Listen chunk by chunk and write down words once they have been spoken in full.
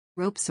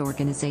Ropes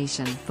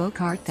Organization,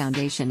 Vocart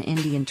Foundation,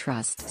 Indian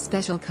Trust,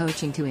 Special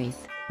Coaching to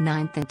 8th,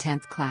 9th and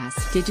 10th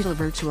class, Digital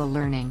Virtual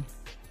Learning.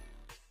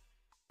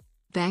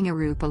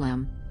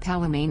 Bangarupalam,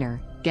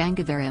 Palamanar,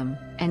 Gangavaram,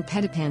 and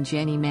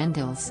Pedipanjani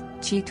Mandals,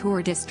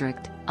 Chittor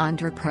District,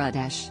 Andhra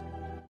Pradesh.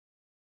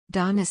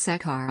 Donna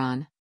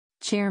Sekaran,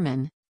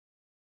 Chairman.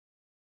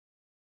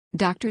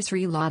 Dr.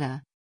 Sri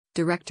Lata,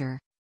 Director.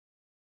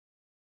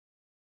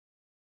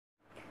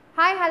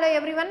 Hi, hello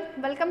everyone.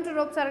 Welcome to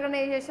Ropes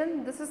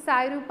Organization. This is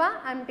Sai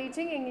Rupa. I am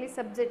teaching English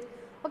subject.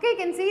 Okay, you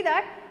can see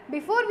that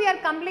before we are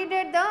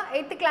completed the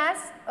 8th class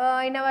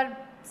in our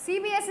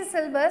CBSE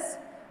syllabus,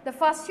 the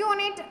first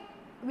unit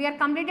we are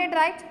completed,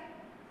 right?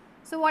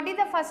 So what is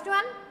the first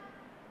one?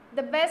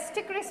 The best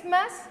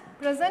Christmas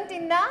present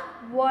in the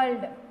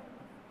world.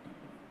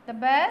 The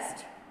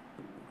best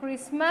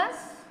Christmas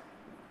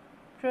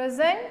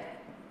present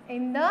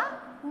in the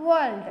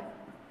world.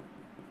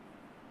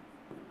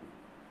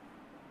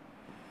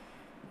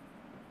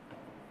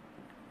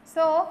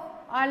 So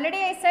already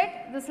I said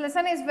this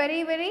lesson is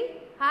very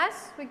as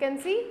we can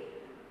see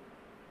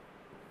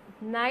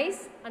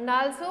nice, and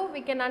also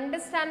we can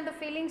understand the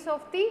feelings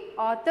of the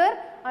author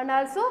and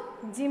also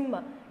Jim.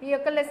 ఈ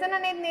యొక్క lesson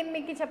అనేది నేను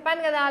మీకు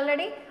చెప్పాను కదా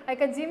already. ఆ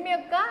యొక్క gym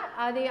యొక్క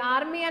అది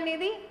ఆర్మీ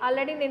అనేది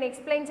ఆల్రెడీ నేను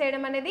ఎక్స్ప్లెయిన్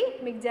చేయడం అనేది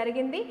మీకు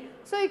జరిగింది.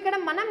 సో ఇక్కడ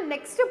మనం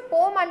నెక్స్ట్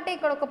పోమ్ అంటే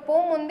ఇక్కడ ఒక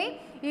పోమ్ ఉంది.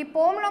 ఈ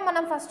పోమ్లో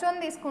మనం ఫస్ట్ వన్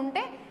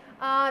తీసుకుంటే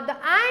the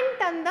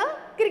ant and the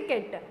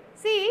cricket.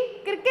 C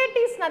cricket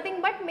is nothing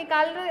but మీకు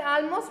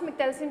ఆల్మోస్ట్ మీకు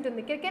తెలిసి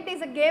ఉంటుంది. Cricket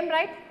is a game,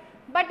 right?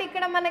 But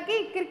ఇక్కడ మనకి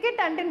క్రికెట్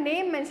అంటే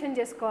నేమ్ మెన్షన్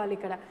చేసుకోవాలి.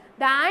 ఇక్కడ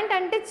ద యాంట్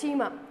అంటే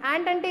చీమ.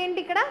 యాంట్ అంటే ఏంటి?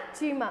 ఇక్కడ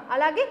చీమ.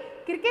 అలాగే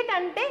క్రికెట్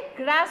అంటే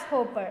gross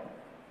hopper.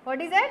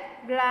 What is that?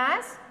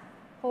 Gross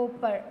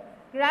hopper.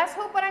 Gross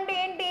hopper అంటే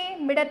ఏంటి?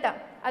 మిడత.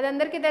 అది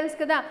అందరికీ తెలుసు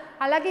కదా.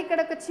 అలాగే ఇక్కడ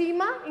ఒక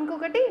చీమ,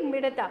 ఇంకొకటి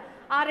మిడత.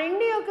 ఆ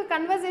రెండు యొక్క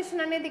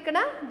కన్వర్జేషన్ అనేది ఇక్కడ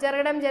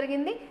జరగడం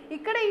జరిగింది.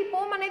 ఇక్కడ ఈ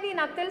పోమ్ అనేది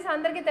నాకు తెలిసి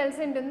అందరికీ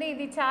తెలిసి ఉంటుంది.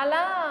 ఇది చాలా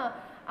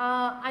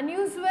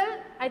అన్యూజువల్,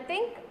 ఐ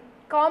థింక్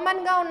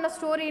కామన్గా ఉన్న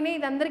స్టోరీని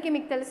ఇది అందరికీ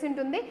మీకు తెలిసి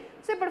ఉంటుంది.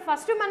 సో ఇప్పుడు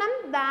ఫస్ట్ మనం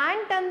the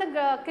ant and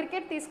the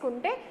cricket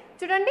తీసుకుంటే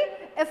చూడండి.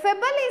 ఎ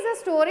ఫెబల్ is a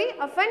story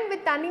often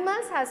with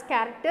animals has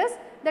characters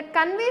that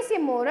conveys a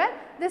moral.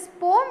 This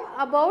poem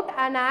about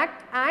an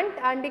ant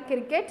and a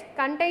cricket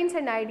contains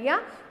an idea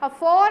of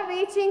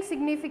far-reaching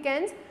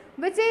significance,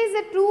 which is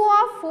the true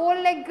of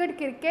four-legged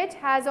cricket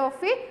as of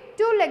a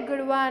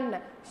two-legged one.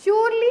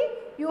 Surely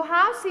you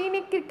have seen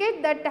a cricket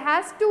that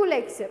has two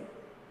legs.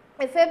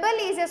 A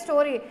fable is a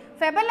story.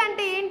 Fable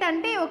ante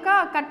ఏంటంటే ఒక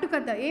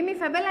కట్టుకథ. ఏమి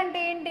ఫెబల్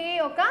అంటే ఏంటి?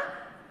 ఒక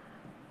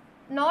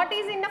not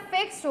is in a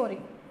fake story.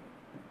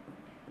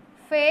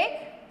 Fake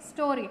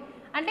story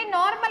అంటే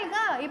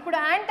నార్మల్గా ఇప్పుడు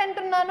ant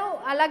అంటున్నాను,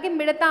 అలాగే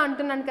మిడత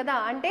అంటున్నాను కదా.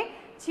 అంటే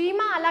చీమ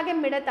అలాగే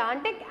మిడత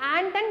అంటే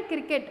యాంట్ అండ్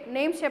క్రికెట్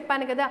నేమ్స్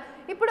చెప్పాను కదా.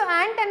 ఇప్పుడు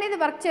యాంట్ అనేది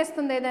వర్క్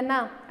చేస్తుంది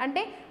ఏదన్నా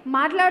అంటే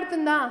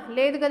మాట్లాడుతుందా?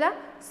 లేదు కదా.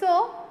 So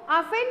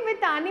often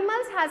with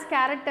animals has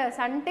characters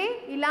అంటే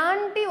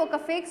ఇలాంటి ఒక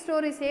ఫేక్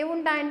స్టోరీస్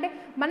ఏముంటాయంటే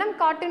మనం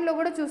కార్టూన్లో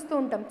కూడా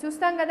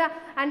చూస్తాం కదా.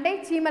 అంటే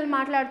చీమలు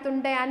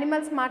మాట్లాడుతుంటే,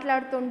 అనిమల్స్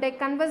మాట్లాడుతుంటే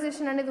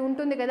కన్వర్జేషన్ అనేది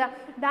ఉంటుంది కదా.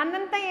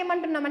 దాన్నంతా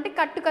ఏమంటున్నాం అంటే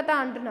కట్టుకథ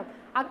అంటున్నాం.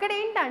 అక్కడ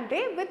ఏంటంటే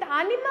with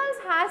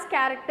animals has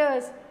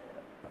characters.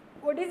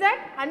 What is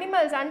that?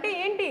 Animals అంటే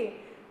ఏంటి?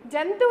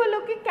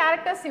 జంతువులకి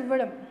క్యారెక్టర్స్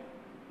ఇవ్వడం.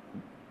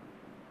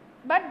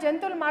 బట్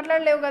జంతువులు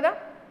మాట్లాడలేవు కదా.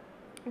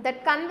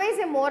 That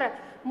conveys A moral.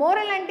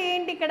 Moral అంటే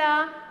ఏంటి ఇక్కడ?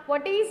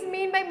 What is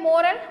mean by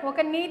moral?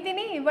 ఒక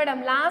నీతిని ఇవ్వడం.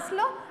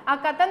 లాస్ట్లో ఆ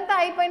కథంతా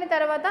అయిపోయిన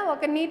తర్వాత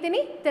ఒక నీతిని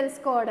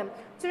తెలుసుకోవడం.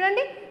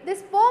 చూడండి,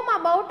 this పోమ్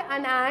about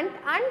an ant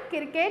and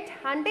cricket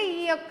అంటే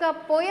ఈ యొక్క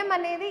పోయం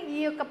అనేది, ఈ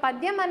యొక్క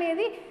పద్యం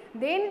అనేది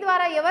దేని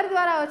ద్వారా, ఎవరి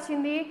ద్వారా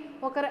వచ్చింది?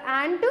 ఒకరు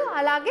యాంటు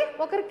అలాగే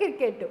ఒకరు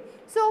cricket.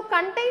 So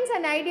contains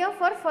an idea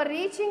for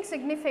reaching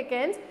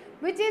significance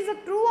which is the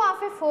true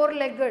of a four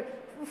legged.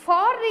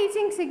 Far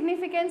reaching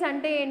significance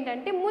అంటే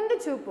ఏంటంటే ముందు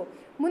చూపు.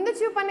 ముందు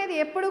చూపు అనేది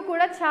ఎప్పుడు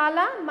కూడా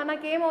చాలా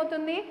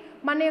మనకేమవుతుంది,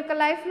 మన యొక్క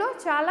లైఫ్లో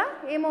చాలా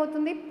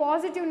ఏమవుతుంది,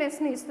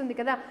 పాజిటివ్నెస్ని ఇస్తుంది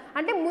కదా.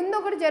 అంటే ముందు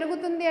ఒకటి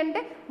జరుగుతుంది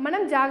అంటే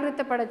మనం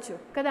జాగ్రత్త పడవచ్చు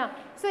కదా.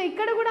 సో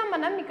ఇక్కడ కూడా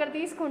మనం ఇక్కడ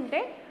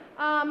తీసుకుంటే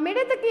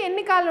మిడతకి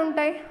ఎన్ని కాళ్ళు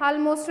ఉంటాయి?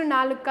 ఆల్మోస్ట్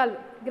 4 కాళ్ళు.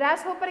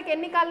 గ్రాస్ హోపర్కి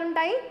ఎన్ని కాళ్ళు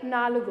ఉంటాయి?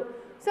 4.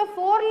 సో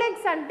 4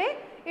 legs అంటే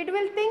it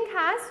will think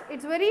has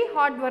its very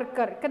hard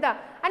worker కదా.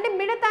 అంటే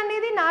మిడత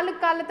అనేది 4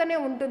 కాళ్ళతోనే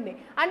ఉంటుంది.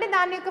 అంటే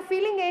దాని యొక్క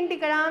ఫీలింగ్ ఏంటి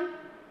ఇక్కడ?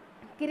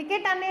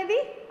 క్రికెట్ అనేది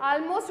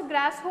ఆల్మోస్ట్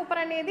గ్రాస్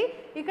హోపర్ అనేది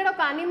ఇక్కడ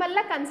ఒక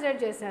అనిమల్లా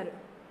కన్సిడర్ చేశారు.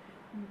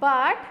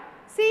 But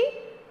see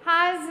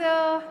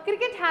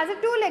cricket has a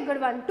two-legged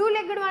one.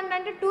 two-legged one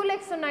అంటే 2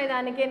 legs ఉన్నాయి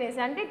దానికి అనేసి.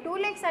 అంటే 2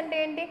 legs అంటే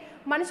ఏంటి?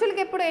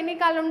 మనుషులకి ఎప్పుడు ఎన్ని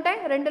కాళ్ళు ఉంటాయి?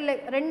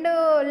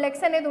 2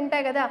 legs అనేది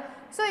ఉంటాయి కదా.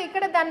 సో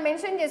ఇక్కడ దాన్ని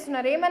మెన్షన్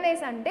చేస్తున్నారు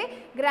ఏమనేసి అంటే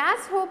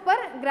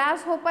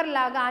గ్రాస్ హోపర్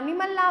లాగా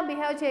అనిమల్ లాగా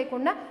బిహేవ్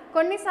చేయకుండా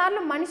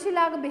కొన్నిసార్లు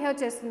మనిషిలాగా బిహేవ్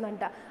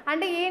చేస్తుందంట.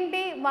 అంటే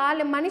ఏంటి?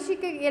 వాళ్ళ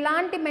మనిషికి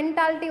ఎలాంటి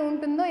మెంటాలిటీ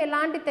ఉంటుందో,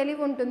 ఎలాంటి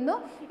తెలివి ఉంటుందో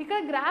ఇక్కడ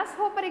గ్రాస్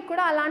హోపర్కి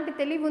కూడా అలాంటి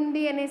తెలివి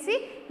ఉంది అనేసి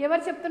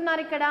ఎవరు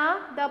చెప్తున్నారు ఇక్కడ?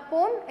 The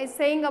పోమ్ is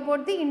saying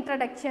about the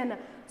introduction.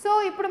 So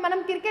ఇప్పుడు మనం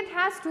క్రికెట్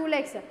హ్యాస్ 2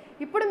 legs.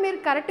 ఇప్పుడు మీరు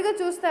కరెక్ట్గా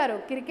చూస్తారు,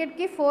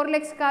 క్రికెట్కి 4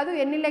 లెగ్స్ కాదు,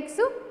 ఎన్ని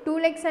లెగ్స్, 2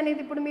 లెగ్స్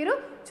అనేది ఇప్పుడు మీరు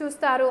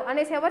చూస్తారు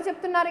అనేసి ఎవరు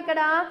చెప్తున్నారు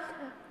ఇక్కడ?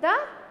 The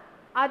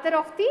author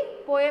of the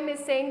poem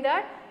is saying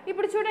that.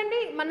 ఇప్పుడు చూడండి,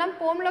 మనం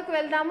పోమ్లోకి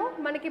వెళ్దాము.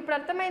 మనకి ఇప్పుడు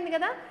అర్థమైంది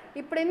కదా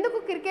ఇప్పుడు ఎందుకు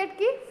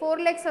క్రికెట్కి 4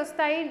 లెగ్స్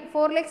వస్తాయి,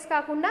 4 లెగ్స్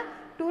కాకుండా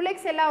 2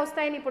 లెగ్స్ ఎలా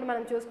వస్తాయని ఇప్పుడు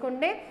మనం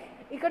చూసుకుంటే,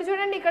 ఇక్కడ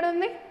చూడండి, ఇక్కడ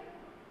ఉంది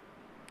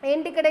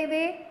ఏంటి, ఇక్కడ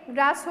ఇది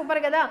గ్రాస్ హూపర్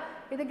కదా,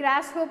 ఇది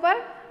గ్రాస్ హూపర్.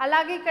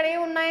 అలాగే ఇక్కడ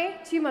ఏమి ఉన్నాయి,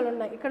 చీమలు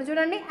ఉన్నాయి. ఇక్కడ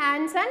చూడండి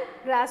ants and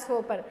grass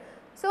Hooper.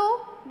 So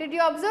did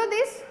you observe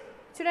this?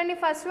 చూడండి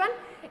first one,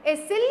 A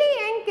silly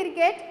young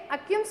cricket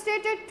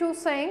accumulated to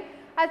sing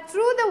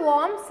through the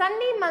warm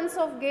sunny months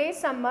of gay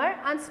summer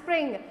and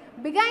spring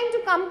began to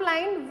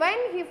complain when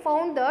he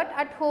found that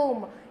at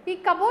home his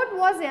cupboard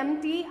was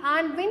empty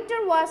and winter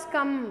was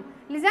come.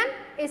 Listen,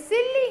 a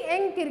silly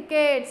young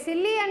cricket.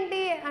 Silly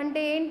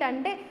అంటే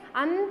ఏంటంటే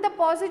అంత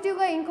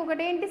పాజిటివ్గా,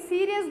 ఇంకొకటి ఏంటి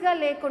సీరియస్గా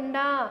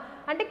లేకుండా,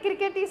 అంటే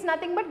cricket is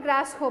nothing but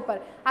gross hopper.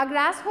 ఆ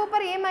గ్రాస్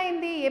హోపర్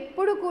ఏమైంది,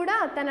 ఎప్పుడు కూడా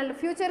తన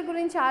ఫ్యూచర్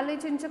గురించి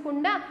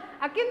ఆలోచించకుండా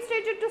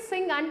అక్యుములేటెడ్ టు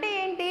సింగ్ అంటే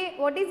ఏంటి,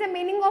 what is the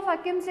meaning of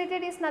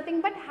accumulated is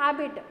nothing but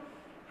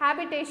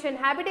habitation.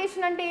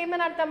 Habitation అంటే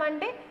ఏమని అర్థం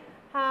అంటే,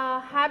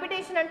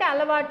 హ్యాబిటేషన్ అంటే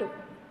అలవాటు.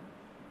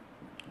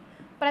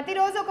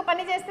 ప్రతిరోజు ఒక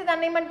పని చేస్తే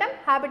దాన్ని ఏమంటాం,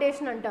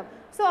 హ్యాబిటేషన్ అంటాం.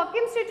 సో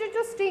అక్యుములేటెడ్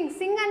టు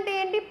సింగ్ అంటే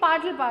ఏంటి,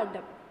 పాటలు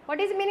పాడడం.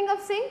 What is meaning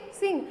of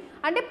Singh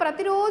అంటే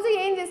ప్రతిరోజు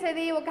ఏం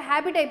చేసేది, ఒక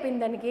హ్యాబిట్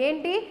అయిపోయింది దానికి,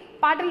 ఏంటి,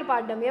 పాటలు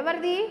పాడడం.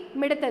 ఎవరిది,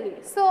 మిడతది.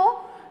 సో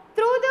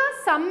త్రూ ద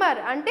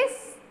సమ్మర్ అంటే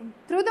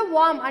త్రూ ద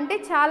వార్మ్ అంటే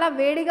చాలా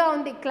వేడిగా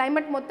ఉంది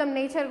క్లైమేట్ మొత్తం,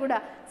 నేచర్ కూడా.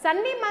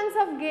 Sunny months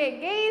of gay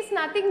is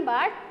nothing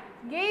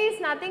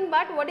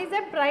but what is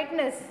the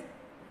brightness,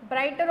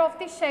 brighter of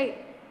the shy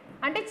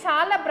అంటే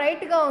చాలా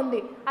బ్రైట్గా ఉంది.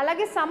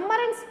 అలాగే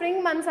summer and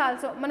spring months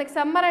also. మనకి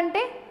సమ్మర్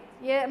అంటే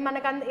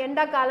మనకు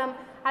ఎండాకాలం,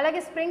 అలాగే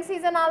spring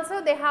season also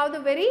they have the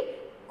very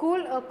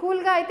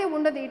కూల్గా అయితే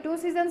ఉండదు. ఈ 2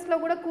 సీజన్స్లో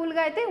కూడా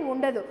కూల్గా అయితే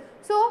ఉండదు.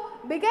 So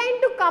begin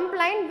to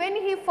complaint when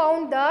he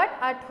found that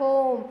at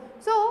home.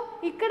 So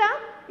ఇక్కడ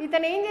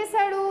ఇతను ఏం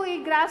చేశాడు, ఈ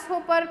గ్రాస్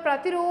హోపర్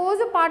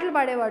ప్రతిరోజు పాటలు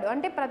పాడేవాడు.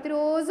 అంటే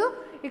ప్రతిరోజు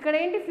ఇక్కడ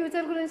ఏంటి,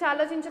 ఫ్యూచర్ గురించి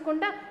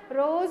ఆలోచించకుండా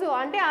రోజు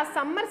అంటే ఆ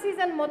సమ్మర్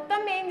సీజన్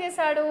మొత్తం ఏం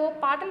చేశాడు,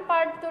 పాటలు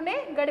పాడుతూనే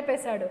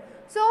గడిపేశాడు.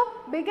 So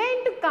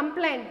begin to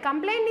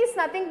complaint is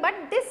nothing but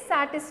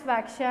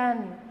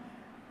dissatisfaction.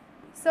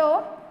 So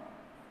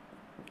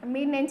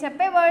మీరు నేను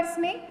చెప్పే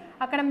వర్డ్స్ని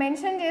అక్కడ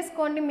మెన్షన్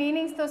చేసుకోండి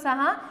మీనింగ్స్తో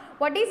సహా.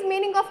 What is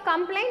meaning of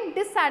complaint,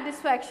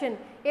 dissatisfaction.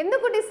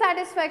 ఎందుకు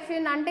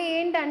డిస్సాటిస్ఫాక్షన్ అంటే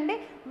ఏంటంటే,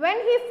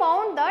 when he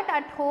found that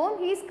at home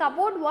he's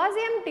cupboard was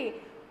empty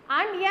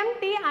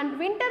and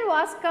winter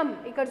was come.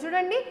 ఇక్కడ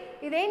చూడండి,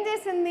 ఇదేం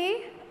చేసింది,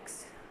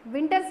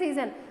 వింటర్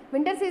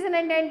సీజన్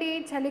అంటే ఏంటి,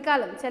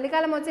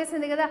 చలికాలం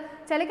వచ్చేసింది కదా,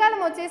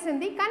 చలికాలం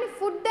వచ్చేసింది. కానీ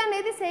ఫుడ్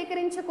అనేది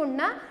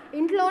సేకరించకుండా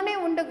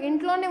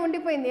ఇంట్లోనే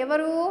ఉండిపోయింది.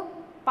 ఎవరు,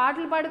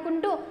 పాటలు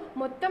పాడుకుంటూ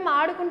మొత్తం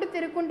ఆడుకుంటూ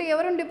తిరుగుకుంటూ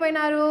ఎవరు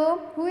ఉండిపోయినారు,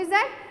 who is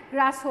that,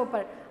 gross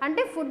hopper.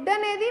 అంటే ఫుడ్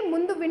అనేది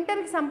ముందు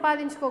వింటర్కి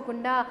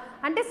సంపాదించుకోకుండా,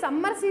 అంటే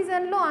సమ్మర్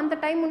సీజన్లో అంత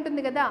టైం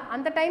ఉంటుంది కదా,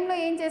 అంత టైంలో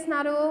ఏం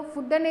చేసినారు,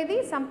 ఫుడ్ అనేది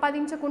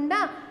సంపాదించకుండా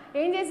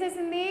ఏం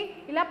చేసేసింది,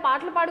 ఇలా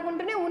పాటలు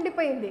పాడుకుంటూనే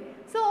ఉండిపోయింది.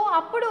 సో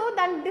అప్పుడు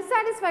దాని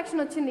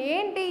డిస్సాటిస్ఫాక్షన్ వచ్చింది.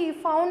 ఏంటి,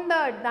 ఫౌండ్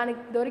దట్,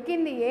 దానికి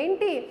దొరికింది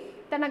ఏంటి,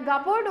 తన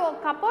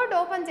కబోర్డ్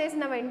ఓపెన్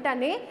చేసిన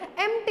వెంటనే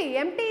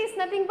empty is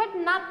nothing but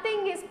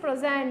nothing is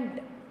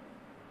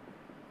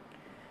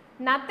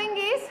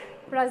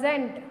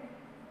present.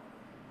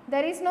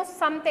 There is know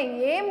something,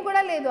 ఏం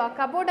కూడా లేదు. ఆ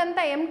కబోర్డ్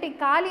అంతా ఎంటీ,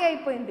 ఖాళీ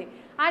అయిపోయింది.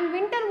 And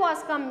winter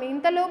was come.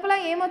 ఇంత లోపల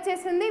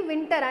ఏమొచ్చేసింది,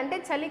 వింటర్ అంటే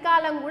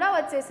చలికాలం కూడా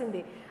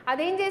వచ్చేసింది.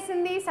 అదేం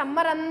చేసింది,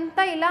 సమ్మర్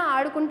అంతా ఇలా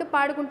ఆడుకుంటూ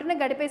పాడుకుంటూనే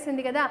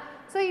గడిపేసింది కదా.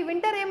 సో ఈ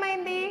వింటర్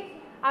ఏమైంది,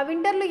 ఆ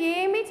వింటర్లో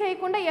ఏమీ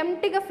చేయకుండా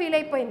ఎంటీగా ఫీల్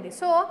అయిపోయింది.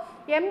 సో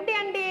ఎంటీ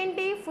అంటే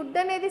ఏంటి, ఫుడ్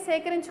అనేది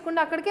సేకరించకుండా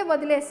అక్కడికే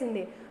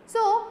వదిలేసింది.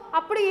 సో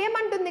అప్పుడు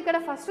ఏమంటుంది ఇక్కడ,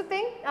 ఫస్ట్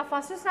థింగ్, ఆ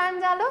ఫస్ట్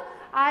స్టాంజాలో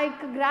ఆ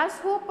యొక్క గ్రాస్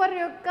హోపర్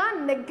యొక్క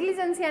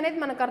నెగ్లిజెన్సీ అనేది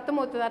మనకు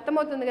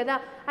అర్థమవుతుంది కదా.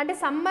 అంటే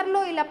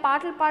సమ్మర్లో ఇలా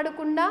పాటలు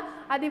పాడకుండా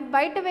అది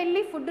బయట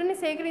వెళ్ళి ఫుడ్ని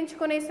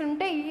సేకరించుకునేసి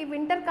ఉంటే ఈ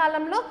వింటర్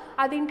కాలంలో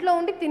అది ఇంట్లో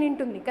ఉండి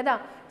తినింటుంది కదా.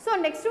 సో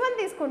నెక్స్ట్ వన్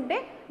తీసుకుంటే,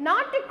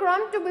 not a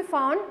crumb to be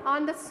found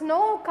on the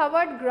snow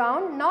covered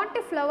ground, not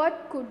a flower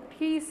could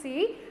he see,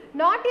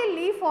 not a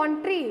leaf on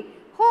tree.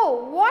 Oh,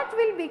 what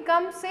will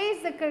become, says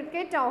the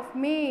cricket, of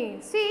me?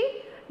 See,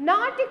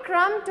 not a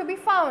crumb to be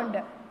found.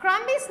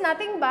 Crumb is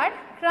nothing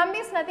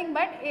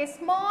but a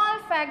small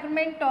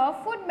fragment of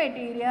food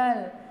material.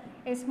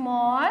 A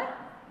small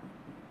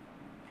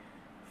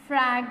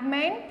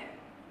fragment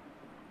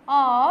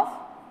of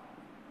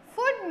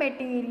food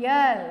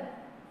material.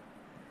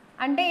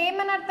 అంటే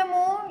ఏమని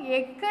అర్థము,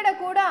 ఎక్కడ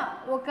కూడా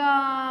ఒక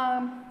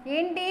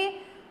ఏంటి,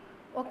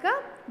 ఒక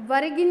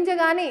వరిగింజ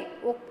కానీ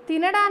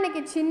తినడానికి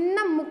చిన్న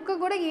ముక్క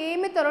కూడా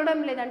ఏమీ తొలగడం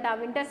లేదంట ఆ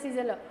వింటర్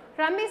సీజన్లో.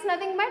 From is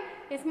nothing but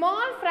a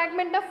small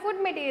fragment of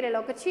food material.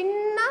 ఒక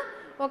చిన్న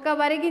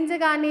వరిగింజ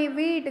కానీ,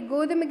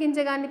 గోధుమ గింజ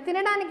కానీ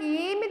తినడానికి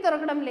ఏమీ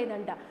దొరకడం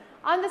లేదంట.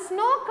 On the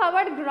snow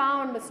covered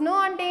ground. Snow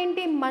అంటే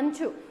ఏంటి?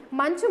 మంచు.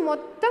 మంచు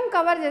మొత్తం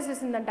కవర్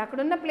చేసేసిందంట.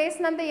 అక్కడున్న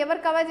ప్లేస్ని అంతా ఎవరు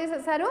కవర్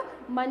చేసేసారు?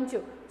 మంచు.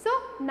 So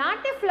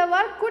not a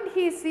flower could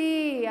he see,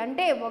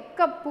 అంటే ఒక్క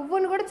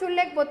పువ్వును కూడా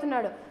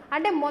చూడలేకపోతున్నాడు.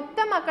 అంటే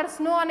మొత్తం అక్కడ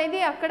స్నో అనేది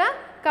అక్కడ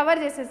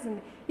కవర్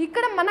చేసేసింది.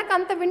 ఇక్కడ మనకు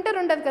అంత వింటర్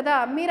ఉండదు కదా,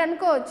 మీరు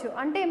అనుకోవచ్చు.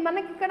 అంటే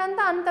మనకి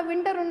ఇక్కడంతా అంత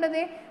వింటర్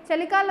ఉండదే,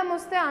 చలికాలం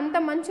వస్తే అంత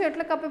మంచు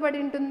ఎట్లా కప్పబడి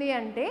ఉంటుంది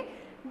అంటే,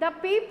 the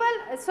people,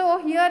 so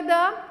here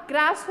the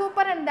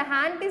grasshopper and the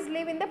ant is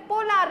live in the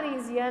polar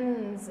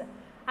regions.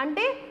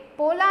 అంటే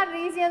polar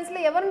regions లో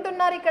ఎవరు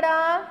ఉంటున్నారు ఇక్కడ?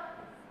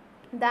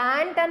 the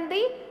ant and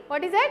the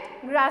what is that?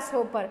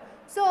 grasshopper.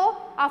 So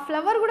ఆ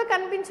ఫ్లవర్ కూడా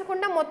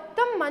కనిపించకుండా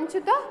మొత్తం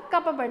మంచుతో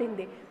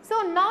కప్పబడింది. So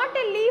not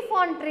a leaf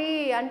on tree,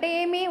 అంటే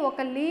ఏమి?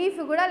 ఒక లీఫ్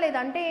కూడా లేదు.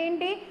 అంటే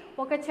ఏంటి?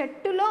 ఒక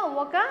చెట్టులో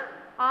ఒక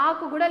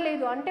ఆకు కూడా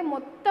లేదు. అంటే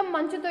మొత్తం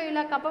మంచుతో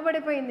ఇలా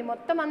కప్పబడిపోయింది,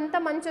 మొత్తం అంతా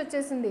మంచు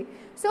వచ్చేసింది.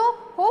 సో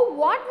హో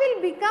what will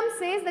become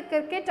says the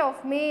cricket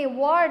of me.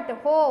 What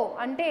హో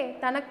అంటే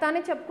తనకు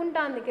తానే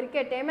చెప్పుకుంటాంది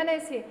క్రికెట్.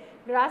 ఏమనేసి?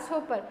 Gross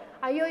hopper.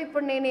 అయ్యో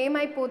ఇప్పుడు నేను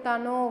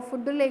ఏమైపోతాను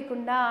ఫుడ్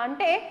లేకుండా.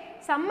 అంటే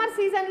సమ్మర్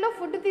సీజన్లో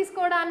ఫుడ్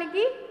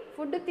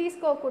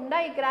తీసుకోకుండా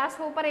ఈ గ్రాస్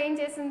హోపర్ ఏం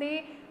చేసింది?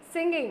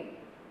 సింగింగ్.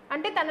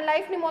 అంటే తన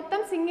లైఫ్ని మొత్తం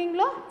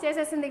సింగింగ్లో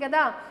చేసేసింది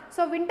కదా.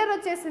 సో వింటర్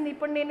వచ్చేసింది,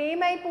 ఇప్పుడు నేను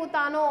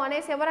ఏమైపోతానో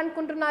అనేసి ఎవరు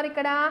అనుకుంటున్నారు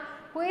ఇక్కడ?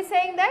 Who is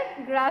saying that?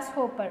 Gross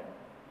hopper.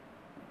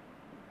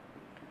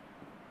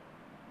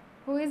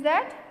 Who is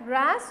that?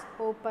 Gross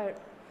hopper.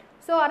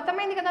 So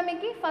అర్థమైంది కదా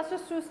మీకు ఫస్ట్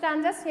 2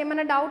 స్టాంజాస్.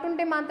 ఏమైనా డౌట్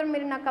ఉంటే మాత్రం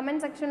మీరు నా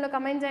కమెంట్ సెక్షన్లో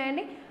కమెంట్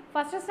చేయండి.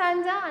 First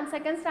stanza and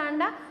second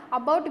స్టాండా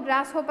about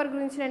gross hopper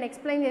గురించి నేను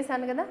ఎక్స్ప్లెయిన్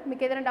చేశాను కదా.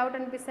 మీకు ఏదైనా డౌట్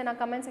అనిపిస్తే నా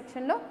కమెంట్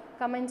సెక్షన్లో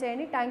కమెంట్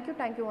చేయండి.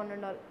 Thank you one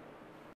and all.